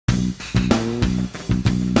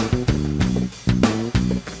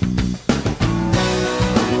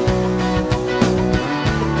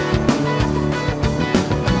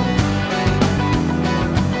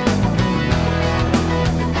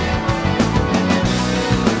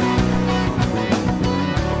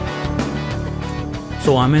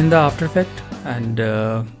So I'm in the After Effects and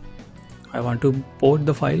I want to import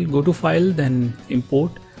the file. Go to File, then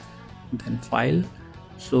Import, then File.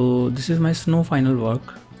 So this is my snow final work.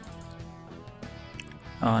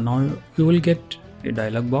 Now you will get a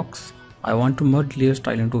dialog box. I want to merge layer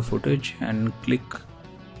style into footage and click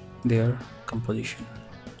their composition.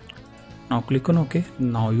 Now click on OK.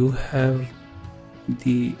 Now you have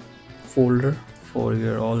the folder for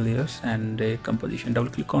your all layers and a composition. Double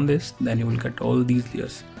click on this, then you will get all these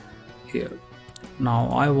layers here. Now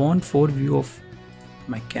I want forward view of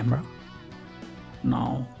my camera.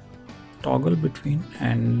 Now toggle between,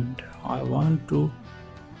 and I want to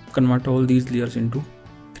convert all these layers into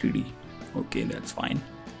 3D. Okay, that's fine.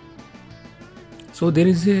 So there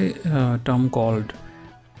is a term called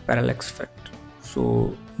parallax effect.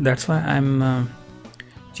 So that's why I'm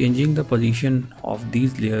changing the position of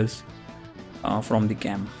these layers from the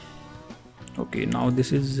cam. Okay, now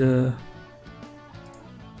this is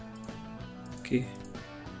okay,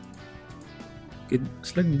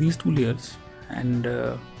 select these two layers, and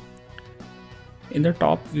in the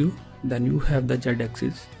top view then you have the Z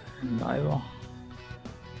axis, and I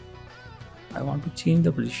want to change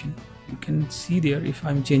the position. You can see there, if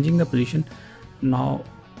I'm changing the position, now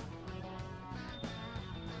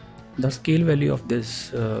the scale value of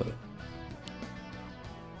this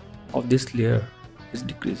layer is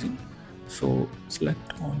decreasing. So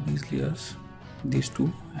select all these layers, these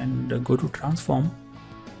two, and go to transform.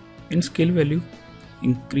 In scale value,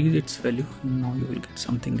 increase its value. Now you will get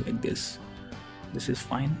something like this. This is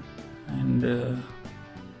fine. And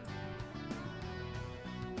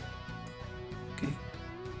okay,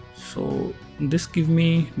 so this give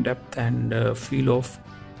me depth and feel of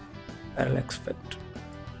parallax effect.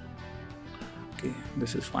 Okay,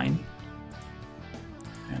 this is fine.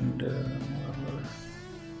 And moreover,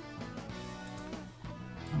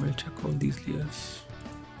 I will check all these layers.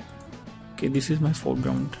 Okay, this is my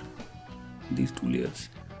foreground, these two layers,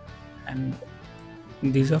 and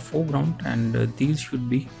these are foreground, and these should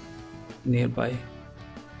be nearby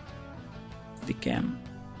the cam.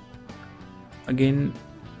 Again,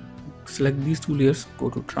 select these two layers, go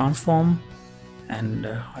to transform, and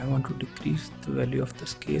I want to decrease the value of the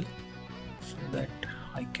scale so that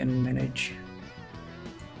I can manage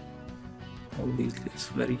all these layers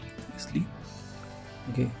very easily.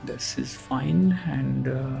 Okay, this is fine. And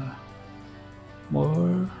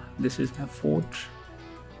more, this is my fourth,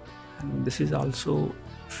 and this is also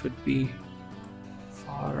should be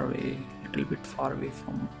far away, little bit far away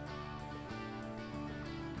from.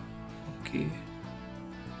 Okay,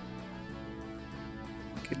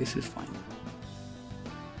 this is fine.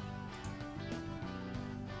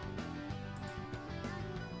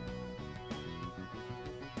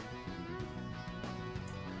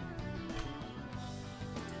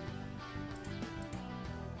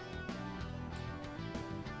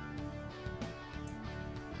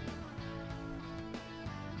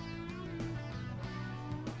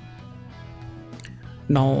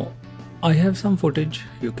 Now I have some footage.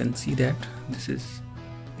 You can see that this is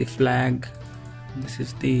the flag, this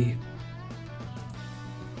is the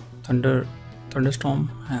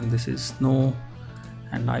thunderstorm, and this is snow,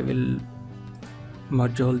 and I will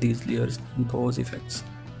merge all these layers, those effects,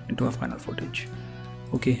 into a final footage.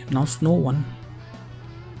 Okay, now snow one.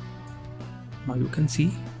 Now you can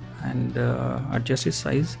see, and adjust its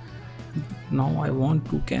size. Now I want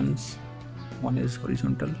two cams, one is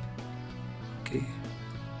horizontal. Okay,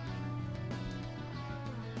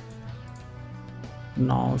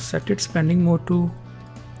 now set its blending mode to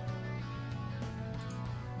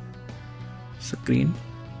screen.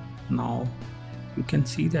 Now you can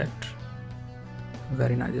see that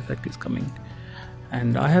very nice effect is coming.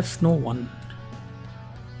 And I have snow one,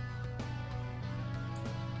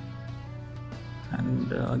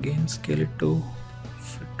 and again scale it to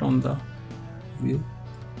fit on the view.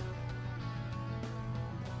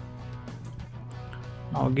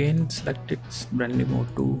 Now again select its blending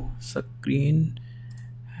mode to screen,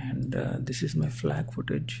 and this is my flag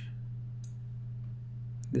footage.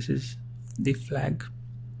 This is the flag.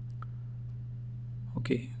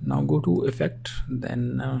 Okay, now go to effect,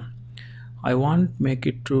 then I want make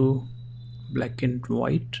it to black and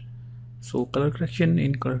white. So color correction,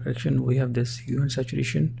 in color correction we have this hue and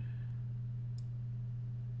saturation.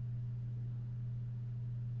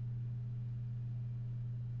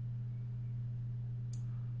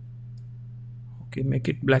 Okay, make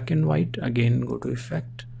it black and white. Again go to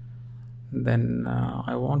effect, then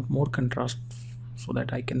I want more contrast so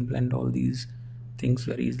that I can blend all these things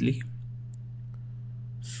very easily.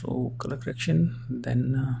 So color correction,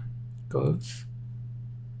 then curves,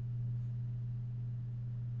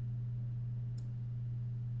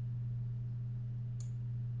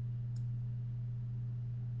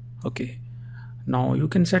 Okay, now you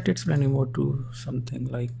can set its blending mode to something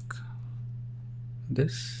like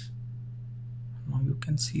this. Now you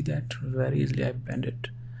can see that very easily I blend it.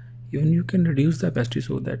 Even you can reduce the opacity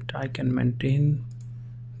so that I can maintain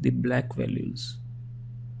the black values.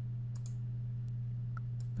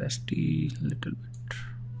 Opacity little bit,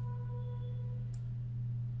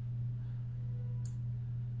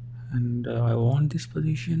 and I want this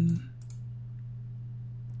position.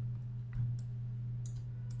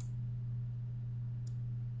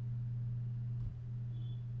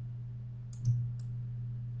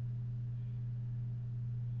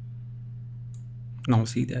 Now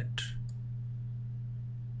see that,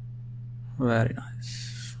 very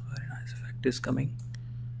nice effect is coming.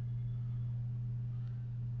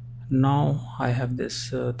 Now I have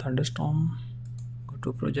this thunderstorm. Go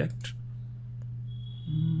to project,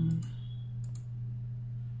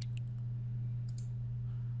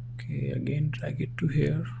 okay, again drag it to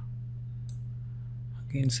here,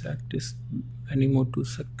 again select this blending mode to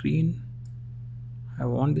screen. I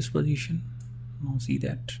want this position. Now see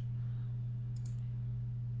that,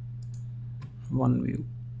 one view.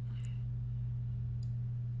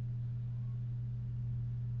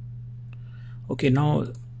 Okay, now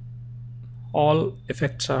all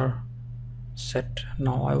effects are set.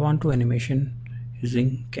 Now I want to animation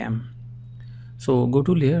using cam. So go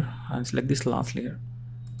to layer and select this last layer,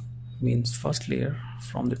 means first layer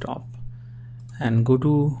from the top, and go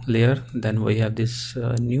to layer, then we have this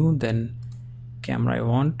new, then camera I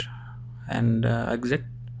want, and exact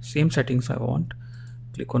same settings I want.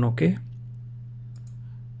 Click on OK.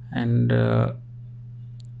 And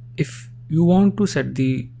if you want to set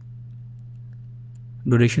the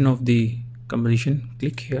duration of the composition,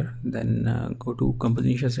 click here, then go to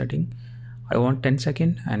composition setting. I want 10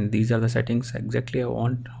 seconds, and these are the settings exactly I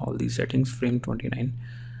want. All these settings, frame 29,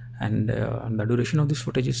 and the duration of this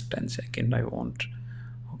footage is 10 seconds I want.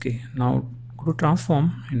 Okay, now go to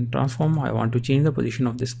transform. In transform I want to change the position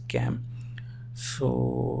of this cam,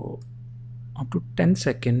 so up to 10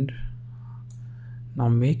 seconds. Now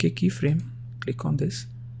make a keyframe, click on this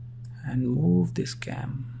and move this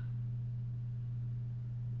cam.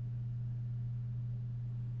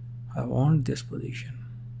 I want this position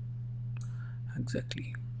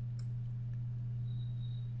exactly,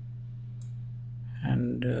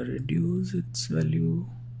 and reduce its value.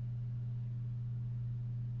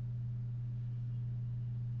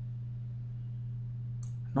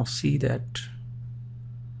 Now see that,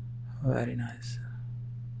 very nice.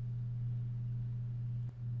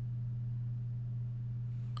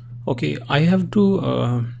 Okay, I have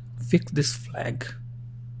to fix this flag.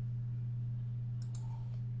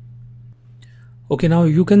 Okay, now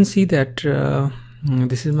you can see that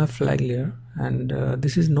this is my flag layer, and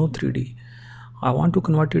this is no 3D. I want to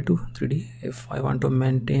convert it to 3D if I want to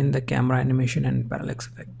maintain the camera animation and parallax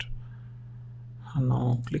effect.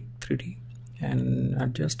 Now click 3D and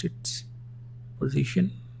adjust its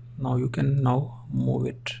position. Now you can now move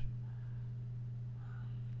it.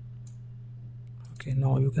 Okay,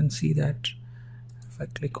 now you can see that if I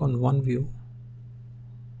click on one view,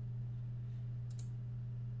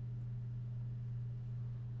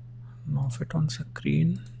 now fit on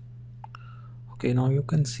screen. Okay, now you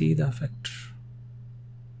can see the effect.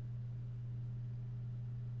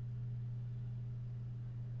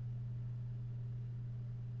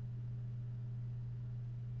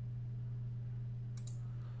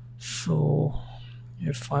 So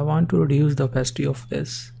if I want to reduce the opacity of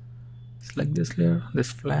this, select this layer,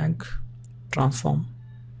 this flag, transform.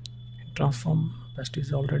 In transform, opacity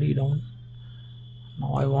is already down.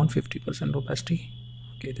 Now I want 50% opacity.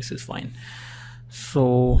 Okay, this is fine.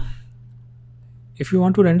 So if you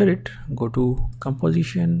want to render it, go to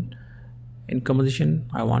composition. In composition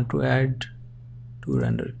I want to add to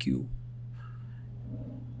render queue,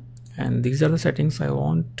 and these are the settings I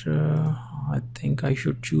want. I think I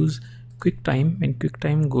should choose QuickTime. In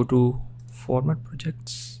QuickTime, go to format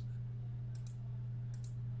projects,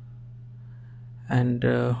 and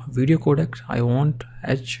video codec I want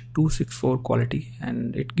H.264 quality,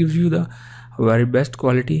 and it gives you the very best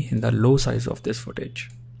quality in the low size of this footage.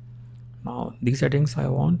 Now these settings I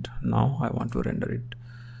want. Now I want to render it.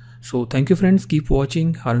 So thank you friends, keep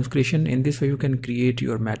watching Harun's Creation. In this way you can create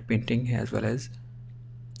your matte painting as well as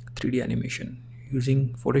 3D animation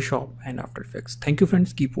using Photoshop and After Effects. Thank you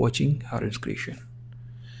friends, keep watching Harun's Creation.